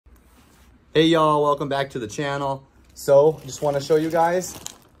Hey y'all, welcome back to the channel. So just want to show you guys,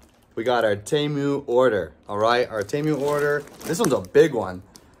 we got our Temu order. All right, our Temu order. This one's a big one.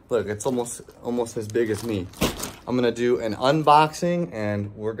 Look, it's almost as big as me. I'm gonna do an unboxing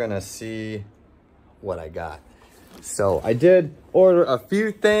and we're gonna see what I got. So I did order a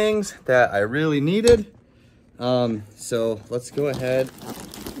few things that I really needed. So let's go ahead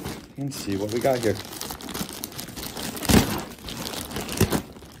and see what we got here.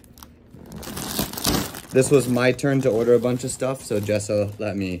 This was my turn to order a bunch of stuff, so Jessa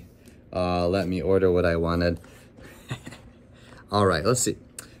let me order what I wanted. All right, let's see.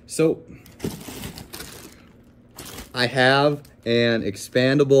 So I have an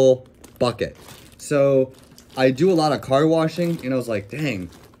expandable bucket. So I do a lot of car washing, and I was like, dang,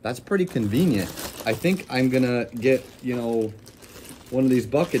 that's pretty convenient. I think I'm gonna get, you know, one of these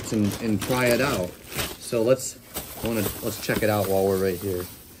buckets and try it out. So let's check it out while we're right here.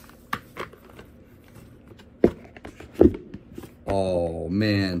 Oh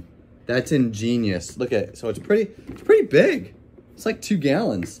man, that's ingenious. Look at it. So it's pretty big. It's like 2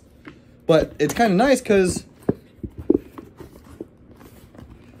 gallons. But it's kind of nice because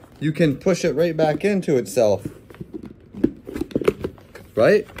you can push it right back into itself.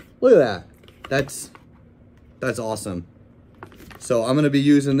 Right? Look at that. That's awesome. So I'm gonna be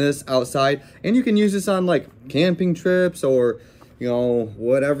using this outside, and you can use this on like camping trips or, you know,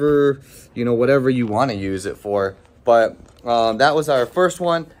 whatever you want to use it for. But that was our first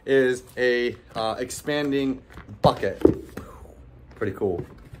one, is a expanding bucket. Pretty cool.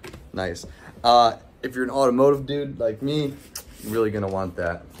 Nice. If you're an automotive dude like me, you're really gonna want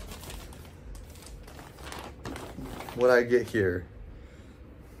that. What'd I get here?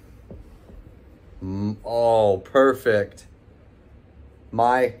 Oh, perfect.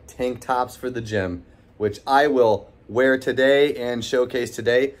 My tank tops for the gym, which I will wear today and showcase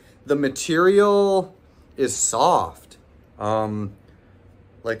today. The material is soft,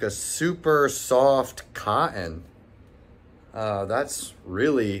 like a super soft cotton. That's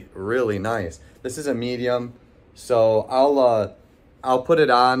really nice. This is a medium, so I'll put it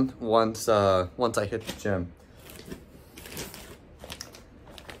on once I hit the gym.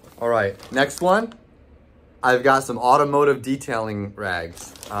 All right, next one. I've got some automotive detailing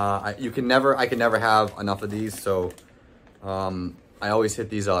rags. I can never have enough of these, so I always hit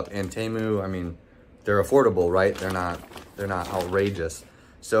these up. And Temu, I mean, they're affordable, right? They're not outrageous.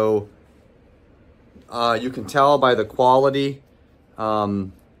 So you can tell by the quality,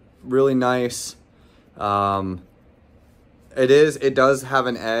 really nice. It does have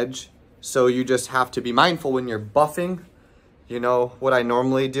an edge, so you just have to be mindful when you're buffing. You know, what I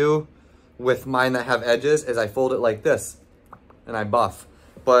normally do with mine that have edges is I fold it like this and I buff.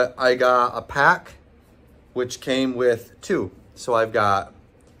 But I got a pack which came with 2. So I've got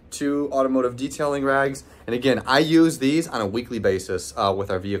 2 automotive detailing rags. And again, I use these on a weekly basis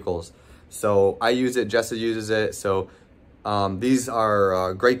with our vehicles. So I use it, Jessa uses it. So these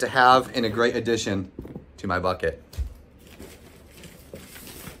are great to have and a great addition to my bucket.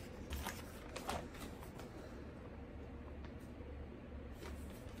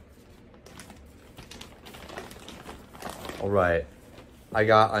 All right, I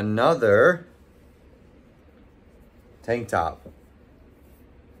got another tank top.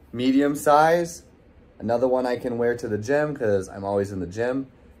 Medium size, another one I can wear to the gym because I'm always in the gym.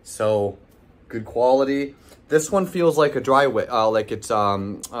 So good quality. This one feels like a dry wick, like it's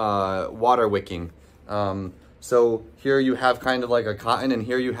water wicking. So here you have kind of like a cotton, and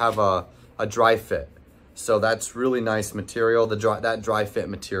here you have a dry fit. So that's really nice material, that dry fit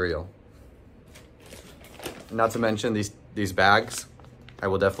material. Not to mention these bags. I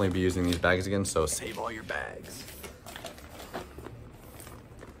will definitely be using these bags again, so save all your bags.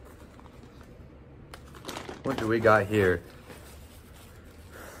 What do we got here?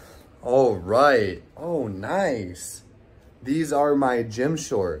 All right. Oh, nice. These are my gym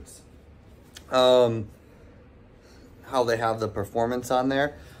shorts. How they have the performance on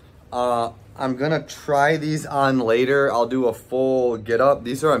there. I'm gonna try these on later. I'll do a full get up.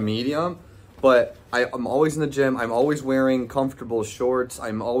 These are a medium, but I'm always in the gym. I'm always wearing comfortable shorts.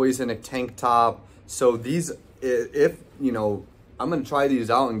 I'm always in a tank top. So these, if you know, I'm gonna try these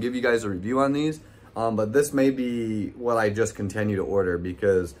out and give you guys a review on these. But this may be what I just continue to order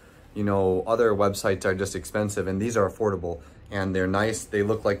because, you know, other websites are just expensive and these are affordable and they're nice. They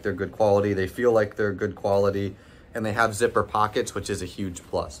look like they're good quality. They feel like they're good quality, and they have zipper pockets, which is a huge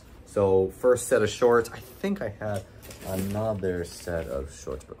plus. So first set of shorts, I think I had another set of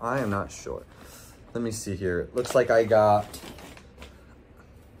shorts, but I am not sure. Let me see here. Looks like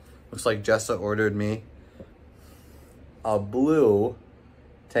Jessa ordered me a blue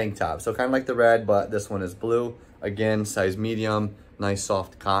tank top. So kind of like the red, but this one is blue. Again, size medium, nice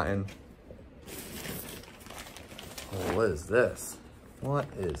soft cotton. Oh, what is this? What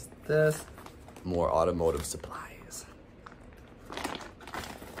is this? More automotive supplies.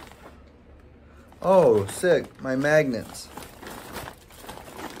 Oh, sick, my magnets.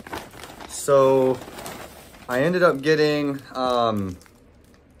 So I ended up getting a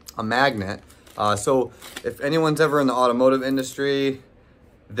magnet. So if anyone's ever in the automotive industry,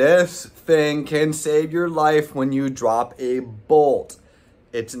 this thing can save your life when you drop a bolt.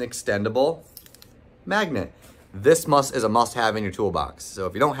 It's an extendable magnet. This is a must-have in your toolbox. So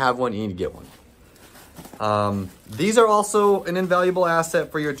if you don't have one, you need to get one. These are also an invaluable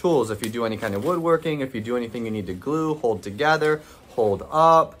asset for your tools. If you do any kind of woodworking, if you do anything you need to glue, hold together, hold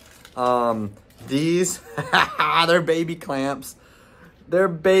up. These, they're baby clamps. They're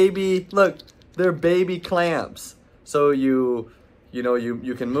baby, look, they're baby clamps. So you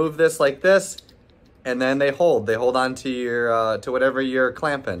can move this like this, and then they hold on to your, to whatever you're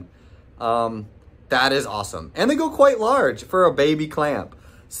clamping. That is awesome. And they go quite large for a baby clamp.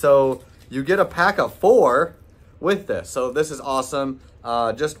 So you get a pack of 4 with this. So this is awesome.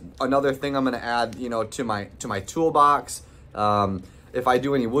 Just another thing I'm gonna add, to my toolbox. If I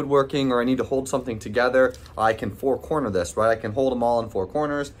do any woodworking or I need to hold something together, I can 4-corner this, right? I can hold them all in 4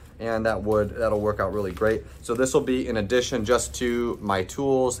 corners, and that'll work out really great. So this will be in addition just to my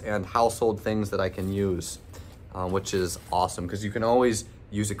tools and household things that I can use, which is awesome because you can always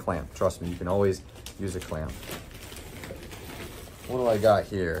use a clamp. Trust me, you can always use a clamp. What do I got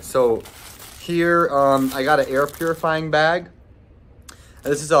here? So here, I got an air purifying bag.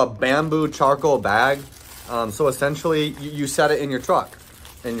 This is a bamboo charcoal bag. So essentially, you set it in your truck,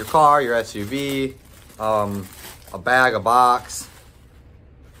 in your car, your SUV, a bag, a box,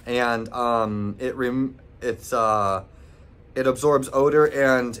 and it absorbs odor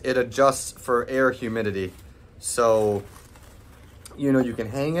and it adjusts for air humidity. So you can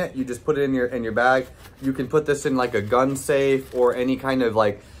hang it. You just put it in your bag. You can put this in like a gun safe or any kind of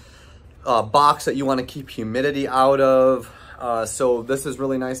like box that you want to keep humidity out of. So this is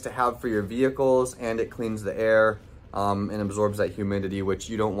really nice to have for your vehicles, and it cleans the air and absorbs that humidity, which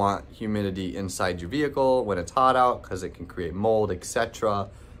you don't want humidity inside your vehicle when it's hot out because it can create mold, etc.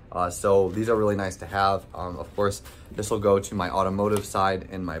 So these are really nice to have. Of course, this will go to my automotive side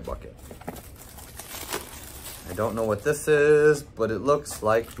in my bucket. I don't know what this is, but it looks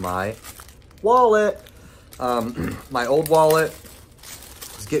like my wallet. My old wallet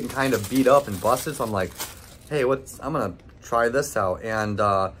is getting kind of beat up and busted, so I'm like, hey, I'm gonna try this out. And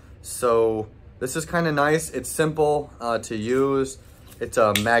so this is kind of nice. It's simple to use. It's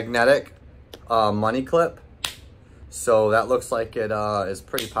a magnetic money clip. So that looks like it is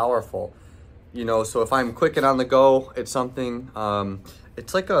pretty powerful. So if I'm quick and on the go, it's something,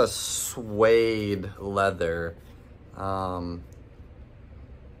 it's like a suede leather.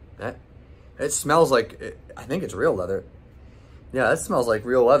 It smells like, I think it's real leather. Yeah, it smells like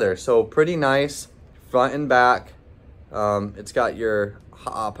real leather. So pretty nice, front and back. It's got your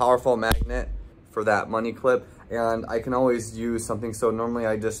powerful magnet for that money clip, and I can always use something. So normally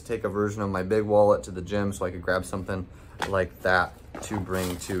I just take a version of my big wallet to the gym, so I could grab something like that to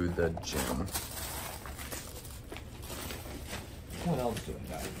bring to the gym. What else do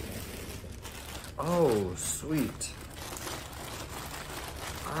I got here? Oh, sweet.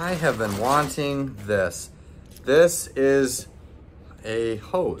 I have been wanting this. This is a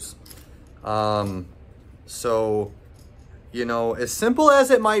hose. So, as simple as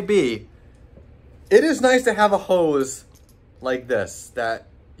it might be, it is nice to have a hose like this that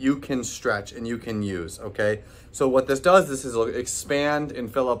you can stretch and you can use, okay? So what this does, this is expand and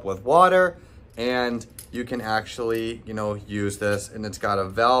fill up with water, and you can actually, use this, and it's got a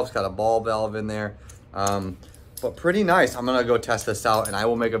valve, it's got a ball valve in there. But pretty nice. I'm gonna go test this out, and I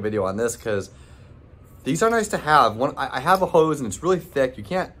will make a video on this because these are nice to have. I have a hose and it's really thick. You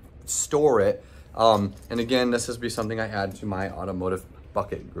can't store it. And again, this will be something I add to my automotive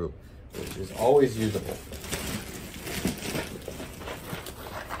bucket group, which is always usable.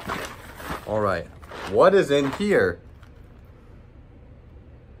 All right, what is in here?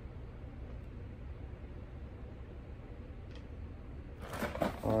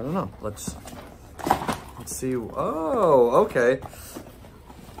 I don't know. Let's see. Oh, okay.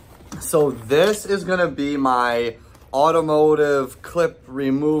 So this is gonna be my automotive clip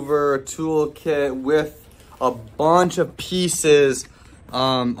remover toolkit with a bunch of pieces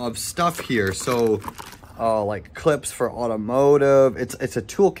of stuff here. So like clips for automotive. It's a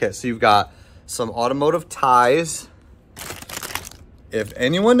toolkit. So you've got some automotive ties. If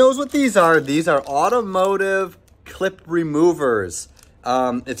anyone knows what these are automotive clip removers.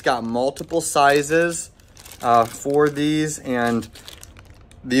 It's got multiple sizes for these, and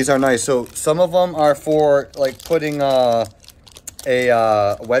these are nice. So some of them are for like putting a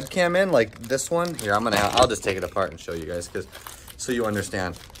webcam in, like this one. Here, I'll just take it apart and show you guys, so you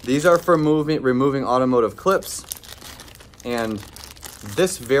understand. These are for removing automotive clips, and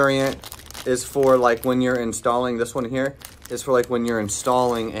this variant is for like when you're installing, this one here is for like when you're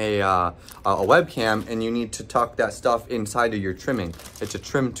installing a webcam and you need to tuck that stuff inside of your trimming. It's a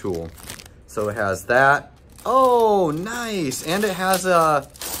trim tool. So it has that. Oh, nice. And it has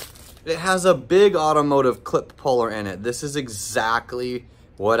a big automotive clip puller in it. This is exactly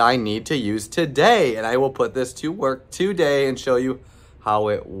what I need to use today. And I will put this to work today and show you how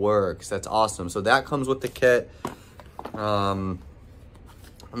it works. That's awesome. So that comes with the kit. Let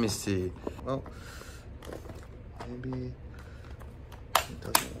me see. Well, maybe it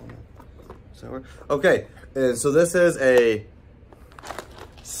doesn't want to. Does that work? Okay, and so this is a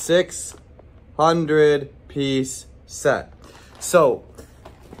 600-piece set. So,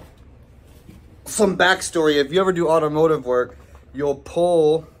 some backstory: if you ever do automotive work, you'll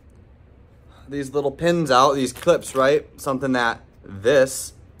pull these little pins out, these clips, right? Something that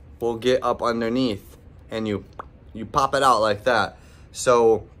this will get up underneath, and you pop it out like that.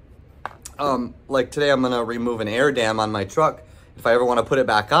 So, like today I'm gonna remove an air dam on my truck. If I ever wanna put it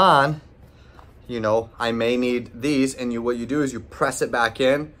back on, you know, I may need these, and what you do is you press it back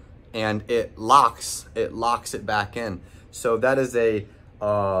in, and it locks it back in. So that is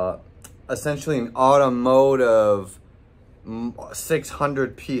essentially an automotive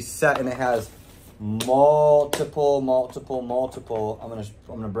 600-piece set, and it has multiple. I'm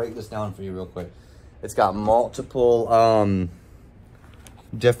gonna break this down for you real quick. It's got multiple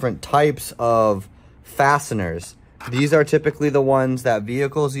different types of fasteners. These are typically the ones that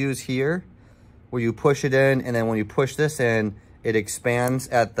vehicles use here, where you push it in, and then when you push this in, it expands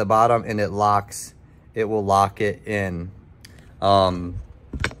at the bottom and it will lock it in.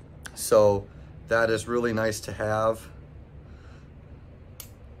 So that is really nice to have.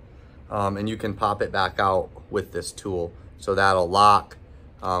 And you can pop it back out with this tool. So that'll lock,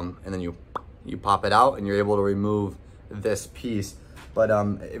 and then you pop it out and you're able to remove this piece. But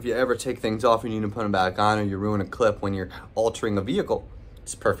if you ever take things off and you need to put them back on, or you ruin a clip when you're altering a vehicle,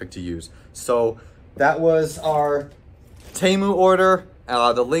 it's perfect to use. So that was our Temu order.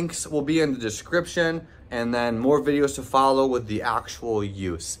 The links will be in the description, and then more videos to follow with the actual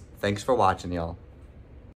use. Thanks for watching, y'all.